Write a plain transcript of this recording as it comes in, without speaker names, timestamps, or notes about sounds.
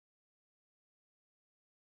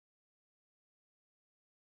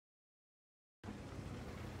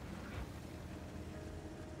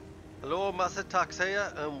Hello, Massive Tax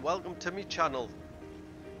here and welcome to my channel.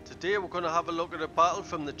 Today we're going to have a look at a battle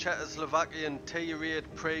from the Czechoslovakian T27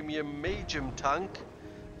 Premium medium tank,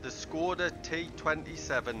 the Skoda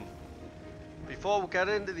T27. Before we get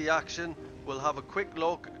into the action, we'll have a quick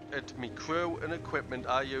look at my crew and equipment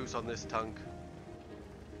I use on this tank.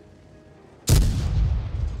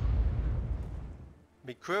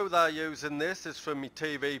 My crew that I use in this is from my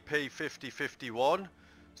TVP 5051.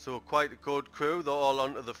 So quite a good crew, they're all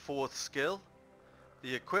onto the 4th skill.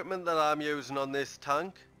 The equipment that I'm using on this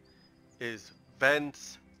tank is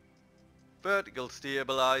vents, vertical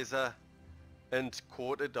stabilizer and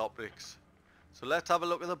coated optics. So let's have a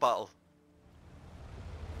look at the battle.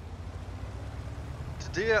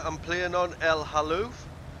 Today I'm playing on El Haluf.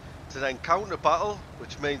 It's an encounter battle,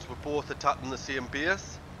 which means we're both attacking the same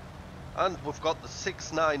base. And we've got the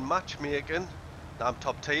 6-9 matchmaking. I'm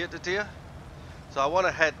top tier today. So I want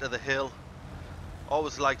to head to the hill.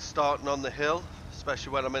 Always like starting on the hill,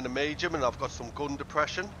 especially when I'm in a medium and I've got some gun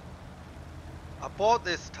depression. I bought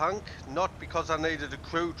this tank not because I needed a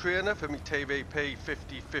crew trainer for my TVP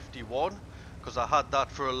 5051, because I had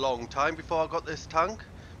that for a long time before I got this tank,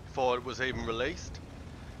 before it was even released.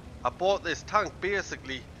 I bought this tank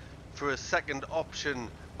basically for a second option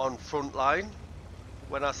on frontline.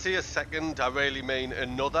 When I say a second, I really mean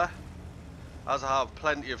another, as I have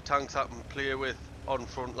plenty of tanks I can play with on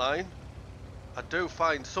frontline. I do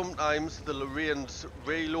find sometimes the Lorraine's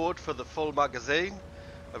reload for the full magazine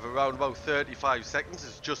of around about 35 seconds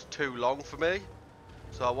is just too long for me.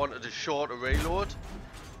 So I wanted a shorter reload,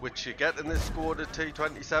 which you get in this Skoda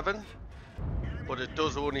T27, but it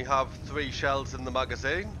does only have 3 shells in the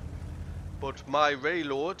magazine. But my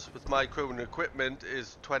reload with my crew and equipment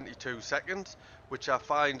is 22 seconds, which I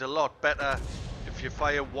find a lot better if you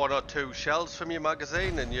fire 1 or 2 shells from your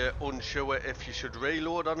magazine and you're unsure if you should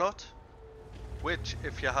reload or not. Which,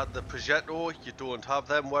 if you had the Progetto, you don't have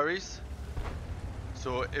them worries.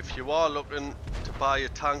 So if you are looking to buy a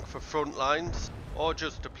tank for front lines or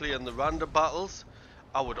just to play in the random battles,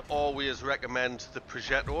 I would always recommend the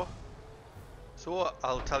Progetto. So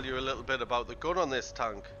I'll tell you a little bit about the gun on this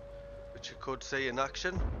tank, which you could see in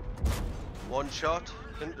action. One shot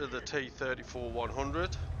into the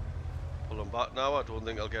T34-100. Pulling back now, I don't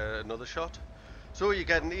think I'll get another shot. So you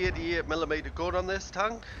get an 88mm gun on this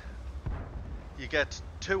tank. You get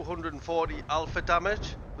 240 alpha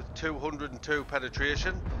damage with 202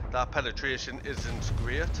 penetration. That penetration isn't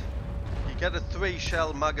great. You get a 3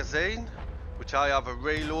 shell magazine, which I have a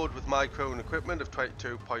reload with my crew and equipment of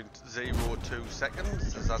 22.02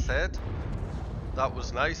 seconds, as I said. That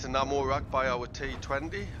was nice, an ammo rack by our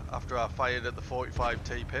T20 after I fired at the 45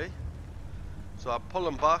 TP. So I'm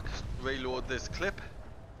pulling back, reload this clip,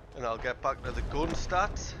 and I'll get back to the gun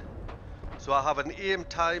stats. So I have an aim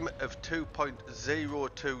time of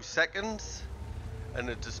 2.02 seconds and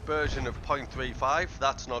a dispersion of 0.35.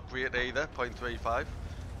 That's not great either, 0.35.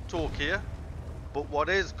 It's okay. But what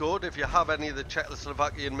is good, if you have any of the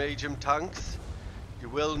Czechoslovakian medium tanks, you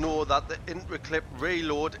will know that the intra-clip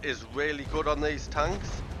reload is really good on these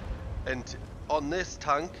tanks. And on this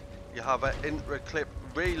tank, you have an intra-clip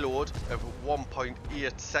reload of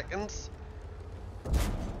 1.8 seconds.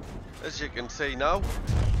 As you can see now,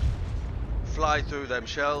 fly through them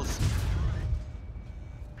shells.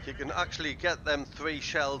 You can actually get them 3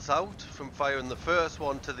 shells out from firing the first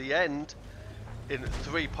one to the end in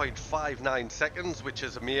 3.59 seconds, which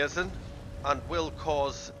is amazing, and will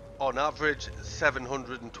cause on average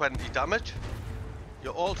 720 damage. You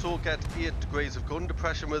also get 8 degrees of gun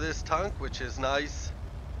depression with this tank, which is nice,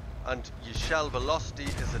 and your shell velocity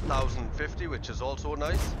is 1050, which is also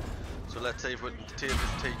nice. So let's see if we can take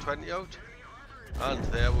this T20 out, and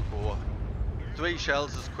there we go. 3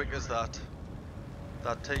 shells as quick as that.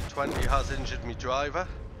 That T20 has injured my driver,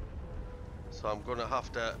 so I'm going to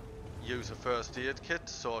have to use a first aid kit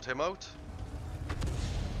to sort him out.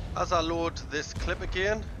 As I load this clip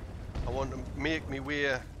again, I want to make my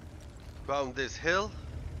way around this hill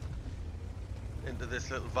into this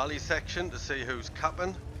little valley section to see who's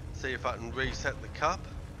capping, see if I can reset the cap.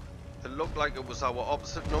 It looked like it was our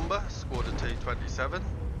opposite number, Skoda T27.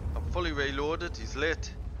 I'm fully reloaded, he's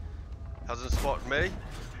lit, hasn't spotted me.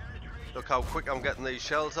 Look how quick I'm getting these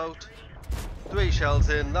shells out. 3 shells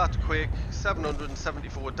in, that quick,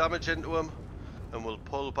 774 damage into him, and we'll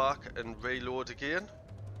pull back and reload again.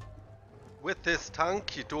 With this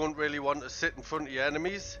tank, you don't really want to sit in front of your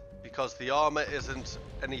enemies because the armor isn't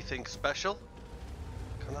anything special.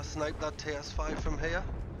 Can I snipe that TS5 from here?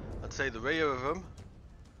 I'd say the rear of him.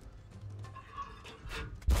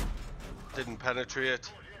 Didn't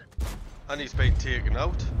penetrate, and he's been taken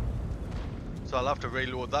out. So I'll have to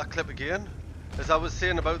reload that clip again. As I was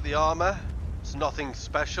saying about the armour, it's nothing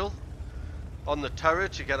special. On the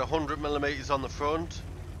turret you get 100mm on the front,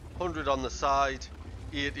 100 on the side,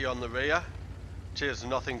 80 on the rear, which is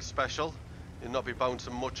nothing special. You'll not be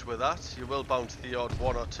bouncing much with that. You will bounce the odd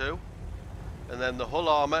one or two. And then the hull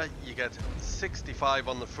armour, you get 65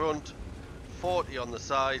 on the front, 40 on the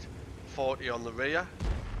side, 40 on the rear.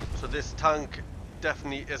 So this tank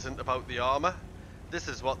definitely isn't about the armour. This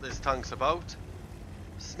is what this tank's about.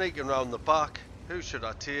 Sneaking around the back. Who should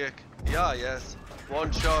I take? The IS.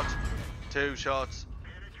 1 shot, 2 shots,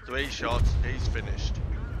 3 shots. He's finished.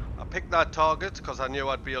 I picked that target because I knew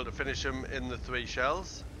I'd be able to finish him in the 3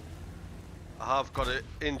 shells. I have got an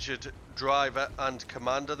injured driver and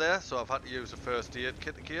commander there, so I've had to use a first aid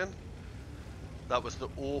kit again. That was the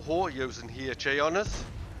OHO using HA on us,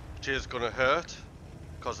 which is going to hurt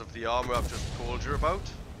because of the armour I've just told you about.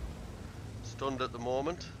 Stunned at the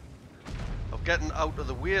moment. I'm getting out of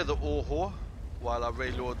the way of the OHO while I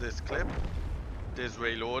reload this clip. It is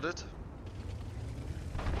reloaded.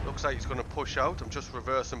 Looks like he's going to push out. I'm just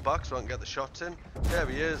reversing back so I can get the shots in. There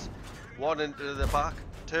he is. 1 into the back,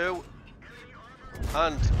 2.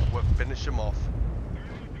 And we'll finish him off.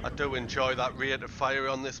 I do enjoy that rate of fire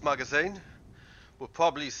on this magazine. We'll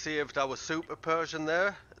probably saved our Super Persian there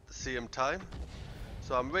at the same time.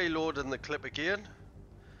 So I'm reloading the clip again.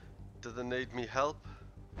 Do they need me help?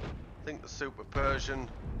 I think the Super Persian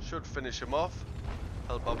should finish him off.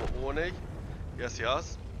 Help our Oni. Yes, he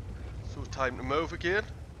has. So time to move again.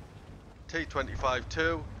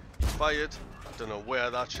 T27 he's fired. Don't know where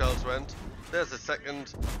that shells went. There's a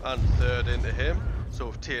second and third into him. So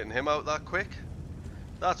we've taken him out that quick.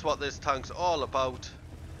 That's what this tank's all about.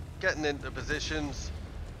 Getting into positions,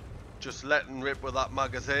 just letting rip with that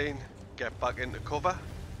magazine, get back into cover.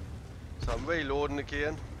 So I'm reloading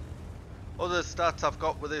again. Other stats I've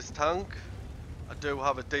got with this tank, I do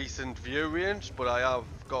have a decent view range, but I have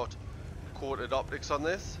got coated optics on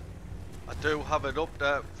this. I do have it up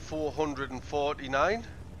to 449,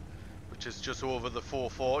 which is just over the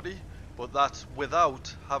 440, but that's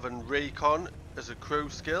without having recon as a crew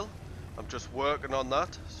skill. I'm just working on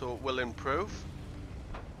that, so it will improve.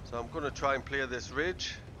 So I'm going to try and play this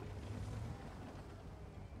ridge.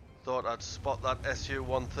 Thought I'd spot that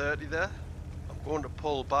Su-130 there. I'm going to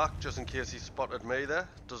pull back just in case he spotted me there.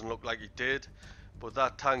 Doesn't look like he did, but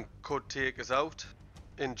that tank could take us out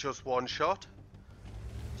in just 1 shot.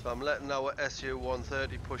 So I'm letting our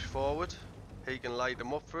Su-130 push forward. He can light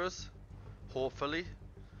him up for us, hopefully.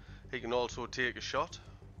 He can also take a shot.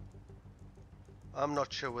 I'm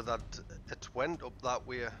not sure whether it went up that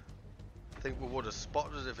way. I think we would have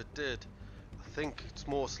spotted if it did. I think it's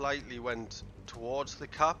most likely went towards the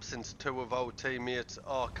cap, since 2 of our teammates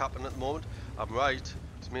are capping at the moment. I'm right,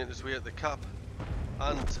 he's making his way at the cap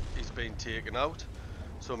and he's been taken out,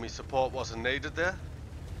 so my support wasn't needed there.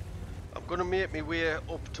 I'm going to make my way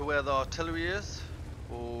up to where the artillery is.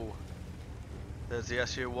 Oh, there's the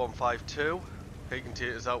Su-152. He can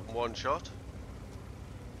take us out in 1 shot.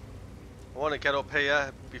 I want to get up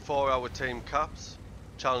here before our team caps.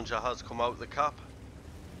 Challenger has come out the cap.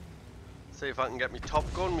 See if I can get me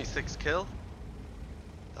top gun, me 6 kill.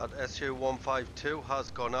 That Su-152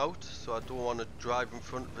 has gone out, so I don't want to drive in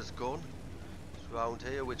front of his gun. It's round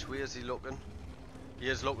here. Which way is he looking? He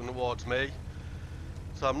is looking towards me.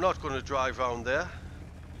 So I'm not going to drive round there.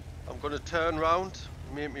 I'm going to turn round,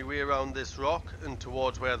 make my way around this rock and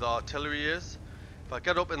towards where the artillery is. If I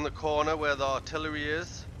get up in the corner where the artillery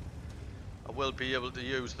is, I will be able to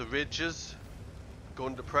use the ridges,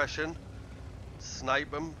 gun depression,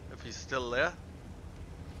 snipe him if he's still there.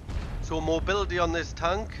 So mobility on this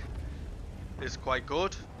tank is quite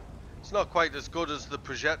good. It's not quite as good as the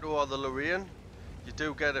Progetto or the Lorraine. You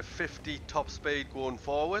do get a 50 top speed going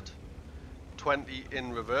forward, 20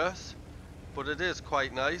 in reverse, but it is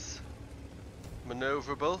quite nice,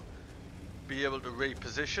 manoeuvrable, be able to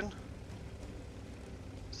reposition.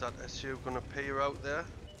 Is that SU going to peer out there?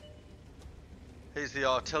 Here's the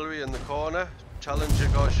artillery in the corner. Challenger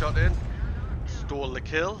got shot in, stole the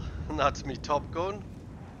kill, and that's me top gun.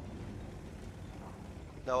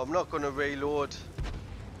 Now I'm not going to reload,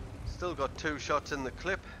 still got 2 shots in the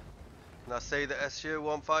clip. Can I see the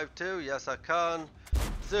Su-152? Yes I can.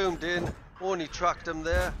 Zoomed in, only tracked him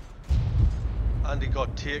there, and he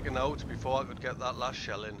got taken out before I could get that last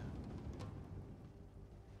shell in.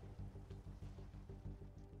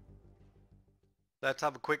 Let's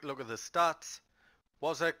have a quick look at the stats.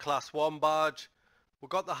 Was a class 1 badge. We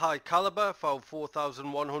got the high caliber for our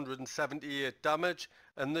 4,178 damage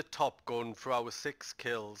and the top gun for our 6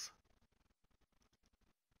 kills.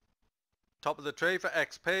 Top of the tree for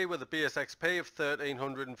XP with a base XP of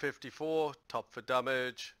 1,354, top for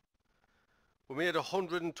damage. We made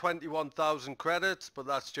 121,000 credits, but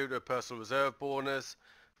that's due to a personal reserve bonus.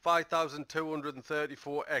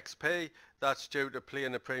 5,234 XP, that's due to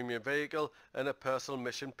playing a premium vehicle, and a personal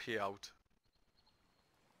mission payout.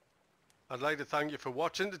 I'd like to thank you for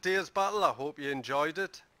watching today's battle. I hope you enjoyed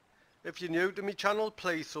it. If you're new to my channel,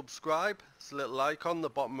 please subscribe. It's a little icon in the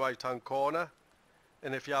bottom right hand corner.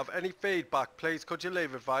 And if you have any feedback, please could you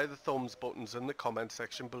leave it via the thumbs buttons in the comment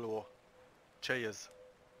section below. Cheers.